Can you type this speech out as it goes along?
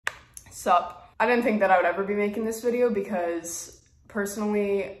Sup. I didn't think that I would ever be making this video because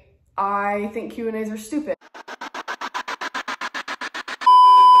personally, I think Q&As are stupid.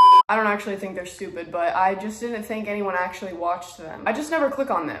 I don't actually think they're stupid, but I just didn't think anyone actually watched them. I just never click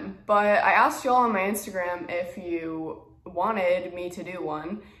on them. But I asked y'all on my Instagram if you wanted me to do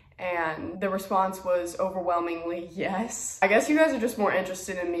one, and the response was overwhelmingly yes. I guess you guys are just more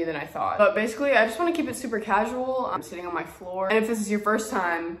interested in me than I thought. But basically, I just want to keep it super casual. I'm sitting on my floor, and if this is your first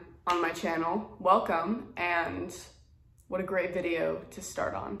time on my channel, welcome, and what a great video to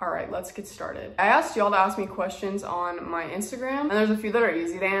start on. All right, let's get started. I asked y'all to ask me questions on my Instagram, and there's a few that are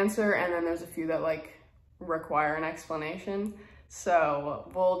easy to answer, and then there's a few that like require an explanation. So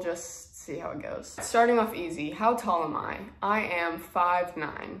we'll just see how it goes. Starting off easy, how tall am I? I am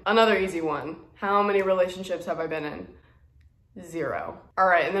 5'9". Another easy one, how many relationships have I been in? 0. All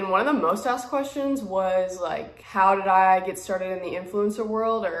right, and then one of the most asked questions was like, how did I get started in the influencer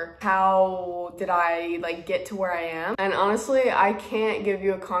world, or how did I like get to where I am? And honestly, I can't give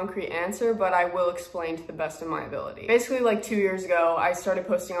you a concrete answer, but I will explain to the best of my ability. Basically, like 2 years ago, I started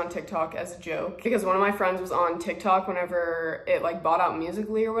posting on TikTok as a joke because one of my friends was on TikTok whenever it like bought out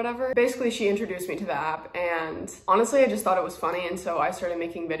Musical.ly or whatever. Basically, she introduced me to the app, and honestly, I just thought it was funny, and so I started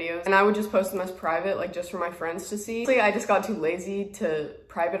making videos, and I would just post them as private, like just for my friends to see. Honestly, I just got too lazy to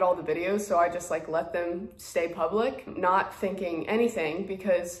private all the videos, so I just like let them stay public, not thinking anything,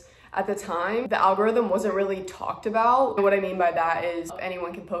 because at the time, the algorithm wasn't really talked about. And what I mean by that is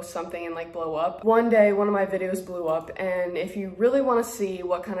anyone can post something and like blow up. One day, one of my videos blew up, and if you really want to see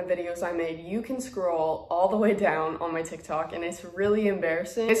what kind of videos I made, you can scroll all the way down on my TikTok, and it's really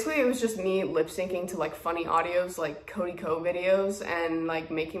embarrassing. Basically, it was just me lip syncing to like funny audios, like Cody Co videos, and like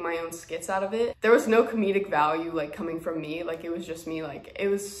making my own skits out of it. There was no comedic value like coming from me, like it was just me, like it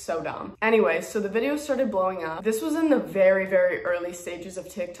was so dumb. Anyway, so the videos started blowing up. This was in the very, very early stages of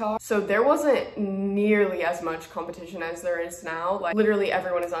TikTok. So there wasn't nearly as much competition as there is now. Like literally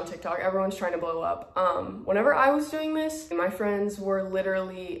everyone is on TikTok. Everyone's trying to blow up. Whenever I was doing this, my friends were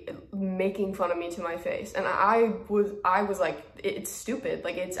literally making fun of me to my face. And I was like, it's stupid.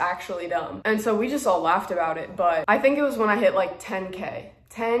 Like it's actually dumb. And so we just all laughed about it. But I think it was when I hit like 10K,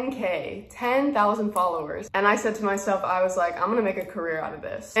 10,000 followers. And I said to myself, I was like, I'm gonna make a career out of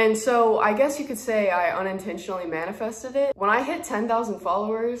this. And so I guess you could say I unintentionally manifested it. When I hit 10,000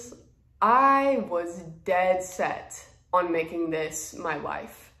 followers, I was dead set on making this my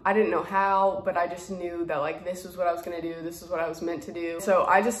life. I didn't know how, but I just knew that like this was what I was gonna do, this is what I was meant to do. So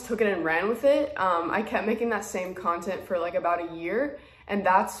I just took it and ran with it. I kept making that same content for like about a year, and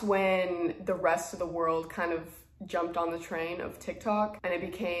that's when the rest of the world kind of jumped on the train of TikTok and it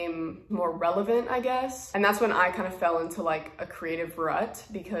became more relevant, I guess. And that's when I kind of fell into like a creative rut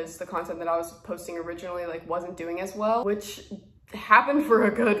because the content that I was posting originally like wasn't doing as well, which happened for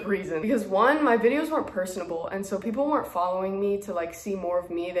a good reason. Because one, my videos weren't personable, and so people weren't following me to like see more of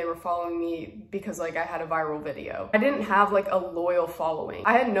me. They were following me because like I had a viral video. I didn't have like a loyal following.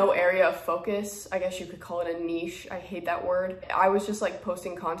 I had no area of focus. I guess you could call it a niche. I hate that word. I was just like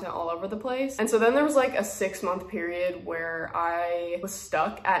posting content all over the place. And so then there was like a 6-month period where I was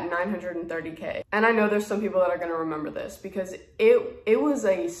stuck at 930K. And I know there's some people that are gonna remember this because it was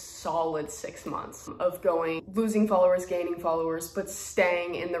a solid 6 months of losing followers, gaining followers, but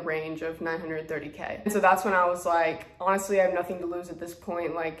staying in the range of 930K. And so that's when I was like, honestly, I have nothing to lose at this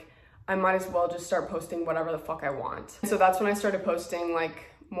point. Like, I might as well just start posting whatever the fuck I want. So that's when I started posting like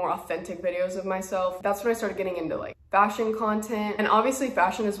more authentic videos of myself. That's when I started getting into like fashion content. And obviously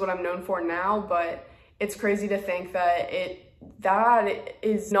fashion is what I'm known for now, but it's crazy to think that that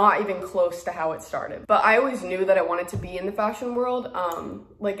is not even close to how it started. But I always knew that I wanted to be in the fashion world,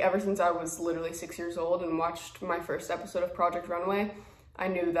 like ever since I was literally 6 years old and watched my first episode of Project Runway. I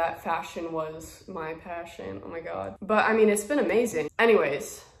knew that fashion was my passion. Oh my god. But I mean, it's been amazing.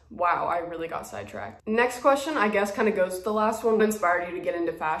 Anyways, wow, I really got sidetracked. Next question, I guess, kind of goes to the last one. What inspired you to get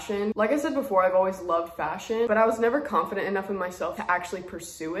into fashion? Like I said before, I've always loved fashion, but I was never confident enough in myself to actually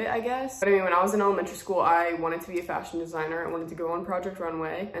pursue it, I guess. But I mean, when I was in elementary school, I wanted to be a fashion designer. I wanted to go on Project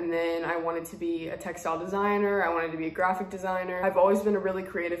Runway, and then I wanted to be a textile designer. I wanted to be a graphic designer. I've always been a really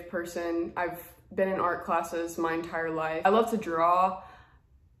creative person. I've been in art classes my entire life. I love to draw,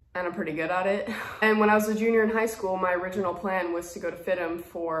 and I'm pretty good at it. And when I was a junior in high school, my original plan was to go to FITM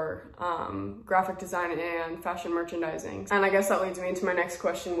for graphic design and fashion merchandising. And I guess that leads me into my next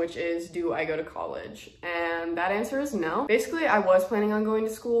question, which is, do I go to college? And that answer is no. Basically, I was planning on going to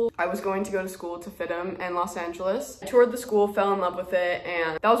school. I was going to go to school to FITM in Los Angeles. I toured the school, fell in love with it,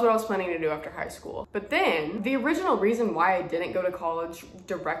 and that was what I was planning to do after high school. But then, the original reason why I didn't go to college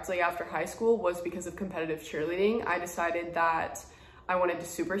directly after high school was because of competitive cheerleading. I decided that I wanted to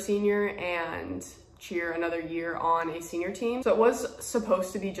super senior and cheer another year on a senior team. So it was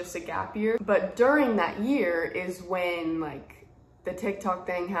supposed to be just a gap year, but during that year is when like the TikTok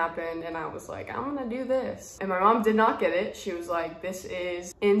thing happened and I was like, I'm gonna do this. And my mom did not get it. She was like, this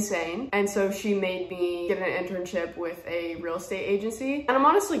is insane. And so she made me get an internship with a real estate agency. And I'm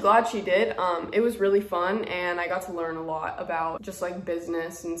honestly glad she did. It was really fun and I got to learn a lot about just like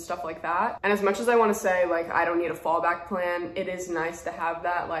business and stuff like that. And as much as I wanna say like, I don't need a fallback plan, it is nice to have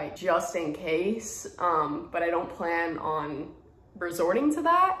that like just in case, but I don't plan on resorting to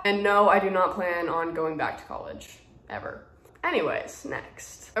that. And no, I do not plan on going back to college, ever. Anyways,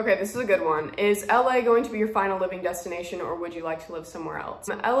 next. Okay, this is a good one. Is LA going to be your final living destination or would you like to live somewhere else?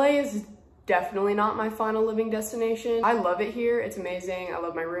 LA is definitely not my final living destination. I love it here, it's amazing, I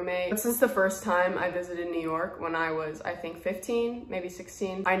love my roommate. But since the first time I visited New York when I was, I think 15, maybe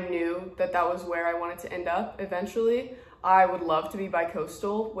 16, I knew that that was where I wanted to end up eventually. I would love to be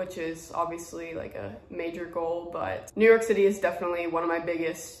bi-coastal, which is obviously like a major goal, but New York City is definitely one of my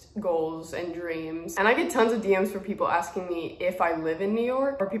biggest goals and dreams. And I get tons of DMs from people asking me if I live in New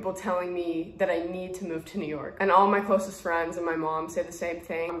York or people telling me that I need to move to New York. And all my closest friends and my mom say the same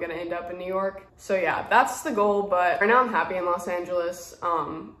thing. I'm gonna end up in New York. So yeah, that's the goal, but right now I'm happy in Los Angeles.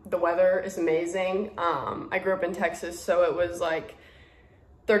 The weather is amazing. I grew up in Texas, so it was like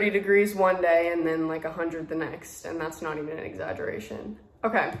 30 degrees one day and then like 100 the next, and that's not even an exaggeration.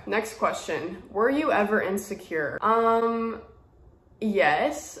 Okay, next question. Were you ever insecure?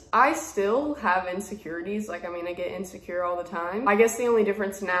 Yes, I still have insecurities. Like, I mean, I get insecure all the time. I guess the only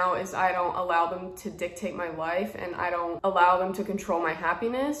difference now is I don't allow them to dictate my life and I don't allow them to control my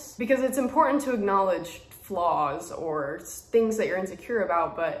happiness, because it's important to acknowledge flaws or things that you're insecure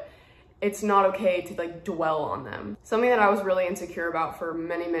about, but it's not okay to like dwell on them. Something that I was really insecure about for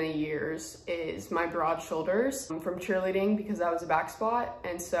many, many years is my broad shoulders from cheerleading, because I was a back spot.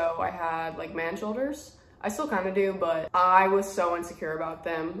 And so I had like man shoulders. I still kind of do, but I was so insecure about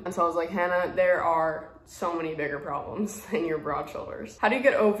them. And so I was like, Hannah, there are so many bigger problems than your broad shoulders. How do you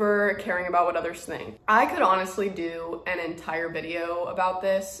get over caring about what others think? I could honestly do an entire video about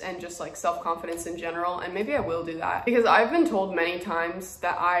this and just like self-confidence in general, and maybe I will do that, because I've been told many times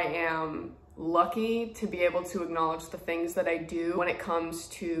that I am lucky to be able to acknowledge the things that I do when it comes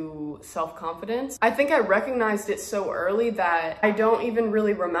to self-confidence. I think I recognized it so early that I don't even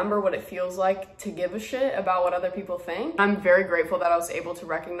really remember what it feels like to give a shit about what other people think. I'm very grateful that I was able to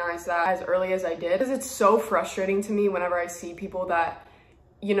recognize that as early as I did, because it's so frustrating to me whenever I see people that,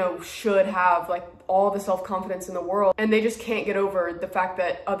 you know, should have like all the self-confidence in the world and they just can't get over the fact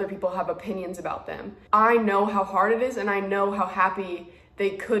that other people have opinions about them. I know how hard it is and I know how happy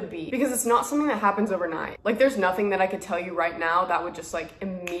they could be, because it's not something that happens overnight. Like, there's nothing that I could tell you right now that would just like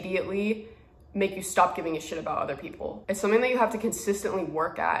immediately make you stop giving a shit about other people. It's something that you have to consistently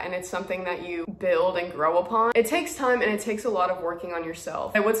work at, and it's something that you build and grow upon. It takes time and it takes a lot of working on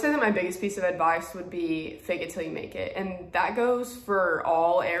yourself. I would say that my biggest piece of advice would be fake it till you make it. And that goes for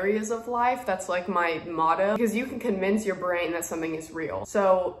all areas of life. That's like my motto, because you can convince your brain that something is real.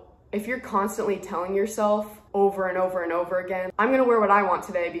 So if you're constantly telling yourself over and over and over again, I'm gonna wear what I want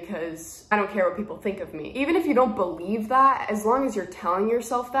today because I don't care what people think of me. Even if you don't believe that, as long as you're telling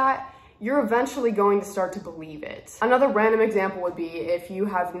yourself that, you're eventually going to start to believe it. Another random example would be if you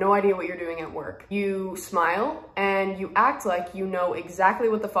have no idea what you're doing at work. You smile and you act like you know exactly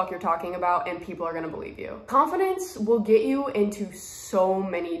what the fuck you're talking about and people are gonna believe you. Confidence will get you into so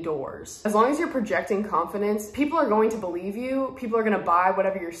many doors. As long as you're projecting confidence, people are going to believe you. People are gonna buy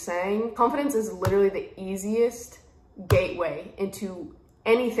whatever you're saying. Confidence is literally the easiest gateway into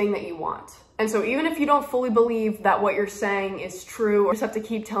anything that you want. And so even if you don't fully believe that what you're saying is true, you just have to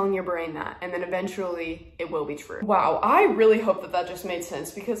keep telling your brain that, and then eventually it will be true. Wow, I really hope that that just made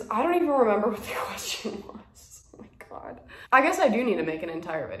sense, because I don't even remember what the question was. Oh my God. I guess I do need to make an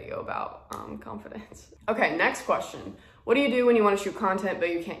entire video about confidence. Okay, next question. What do you do when you want to shoot content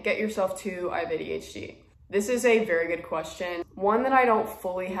but you can't get yourself to? I have ADHD. This is a very good question. One that I don't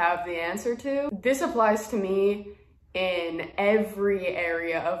fully have the answer to. This applies to me in every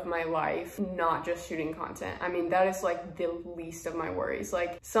area of my life, not just shooting content. I mean, that is like the least of my worries.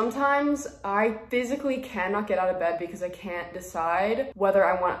 Like, sometimes I physically cannot get out of bed because I can't decide whether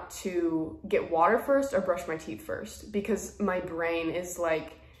I want to get water first or brush my teeth first, because my brain is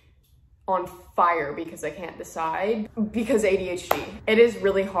like on fire because I can't decide, because ADHD. It is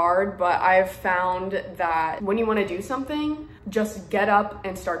really hard, but I've found that when you want to do something, just get up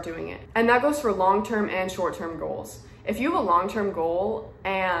and start doing it. And that goes for long-term and short-term goals. If you have a long-term goal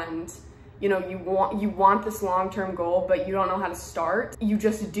and you know, you want this long-term goal, but you don't know how to start, you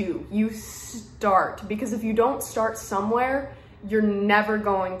just do. You start, because if you don't start somewhere, you're never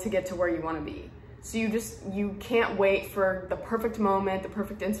going to get to where you want to be. So you can't wait for the perfect moment, the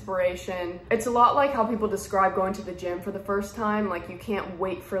perfect inspiration. It's a lot like how people describe going to the gym for the first time. Like, you can't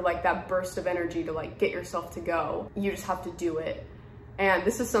wait for like that burst of energy to like get yourself to go. You just have to do it. And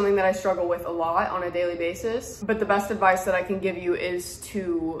this is something that I struggle with a lot on a daily basis. But the best advice that I can give you is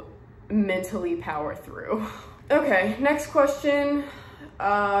to mentally power through. Okay, next question.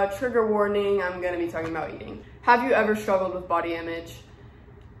 Trigger warning, I'm gonna be talking about eating. Have you ever struggled with body image?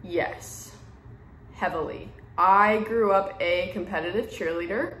 Yes, heavily. I grew up a competitive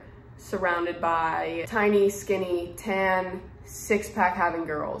cheerleader surrounded by tiny, skinny, tan, six-pack having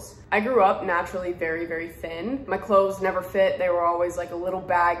girls. I grew up naturally very, very thin. My clothes never fit. They were always like a little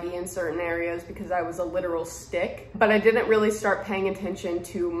baggy in certain areas because I was a literal stick. But I didn't really start paying attention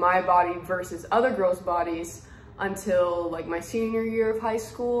to my body versus other girls' bodies until like my senior year of high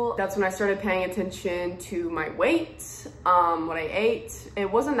school. That's when I started paying attention to my weight, what I ate. It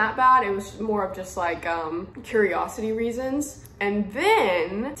wasn't that bad. It was more of just like curiosity reasons. And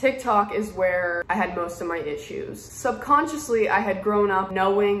then TikTok is where I had most of my issues. Subconsciously, I had grown up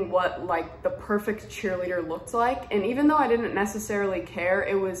knowing what like the perfect cheerleader looked like. And even though I didn't necessarily care,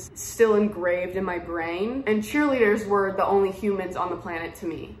 it was still engraved in my brain. And cheerleaders were the only humans on the planet to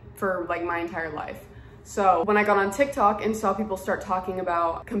me for like my entire life. So when I got on TikTok and saw people start talking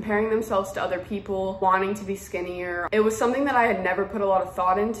about comparing themselves to other people, wanting to be skinnier, it was something that I had never put a lot of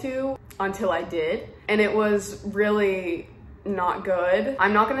thought into until I did. And it was really not good.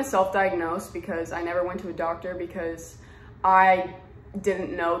 I'm not gonna self-diagnose because I never went to a doctor because I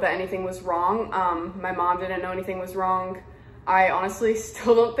didn't know that anything was wrong. My mom didn't know anything was wrong. I honestly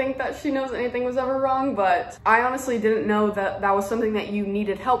still don't think that she knows anything was ever wrong, but I honestly didn't know that that was something that you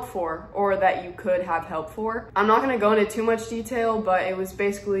needed help for or that you could have help for. I'm not gonna go into too much detail, but it was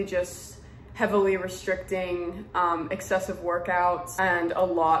basically just heavily restricting excessive workouts and a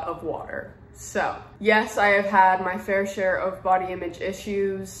lot of water. So yes, I have had my fair share of body image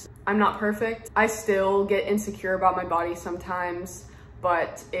issues. I'm not perfect. I still get insecure about my body sometimes,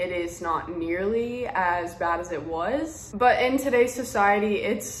 but it is not nearly as bad as it was. But in today's society,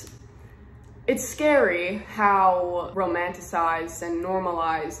 it's scary how romanticized and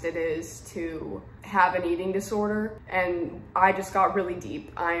normalized it is to have an eating disorder. And I just got really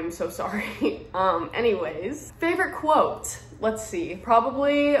deep. I am so sorry. Anyways, favorite quote. Let's see,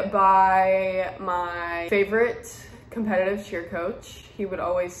 probably by my favorite competitive cheer coach. He would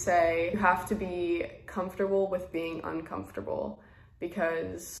always say, you have to be comfortable with being uncomfortable,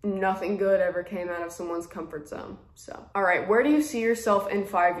 because nothing good ever came out of someone's comfort zone. So, all right, where do you see yourself in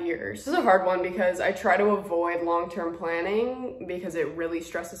 5 years? This is a hard one because I try to avoid long-term planning because it really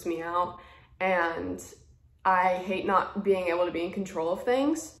stresses me out and I hate not being able to be in control of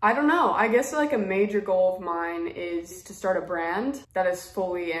things. I don't know, I guess like a major goal of mine is to start a brand that is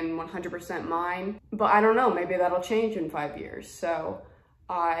fully and 100% mine, but I don't know, maybe that'll change in 5 years. So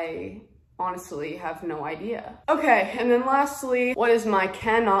I honestly have no idea. Okay, and then lastly, what is my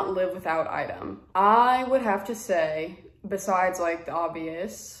cannot live without item? I would have to say, besides like the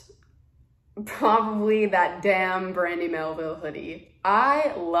obvious, probably that damn Brandy Melville hoodie.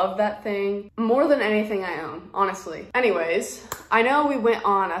 I love that thing more than anything I own, honestly. Anyways, I know we went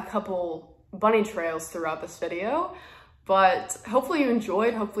on a couple bunny trails throughout this video, but hopefully you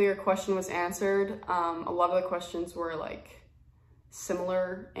enjoyed. Hopefully your question was answered. A lot of the questions were like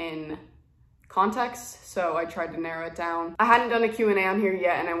similar in context, so I tried to narrow it down. I hadn't done a Q&A on here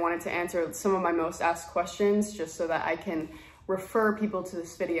yet, and I wanted to answer some of my most asked questions just so that I can refer people to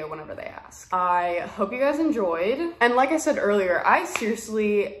this video whenever they ask. I hope you guys enjoyed. And like I said earlier, I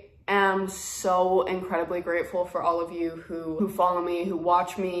seriously am so incredibly grateful for all of you who follow me, who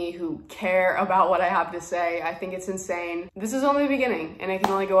watch me, who care about what I have to say. I think it's insane. This is only the beginning and it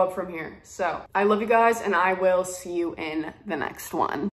can only go up from here. So I love you guys and I will see you in the next one.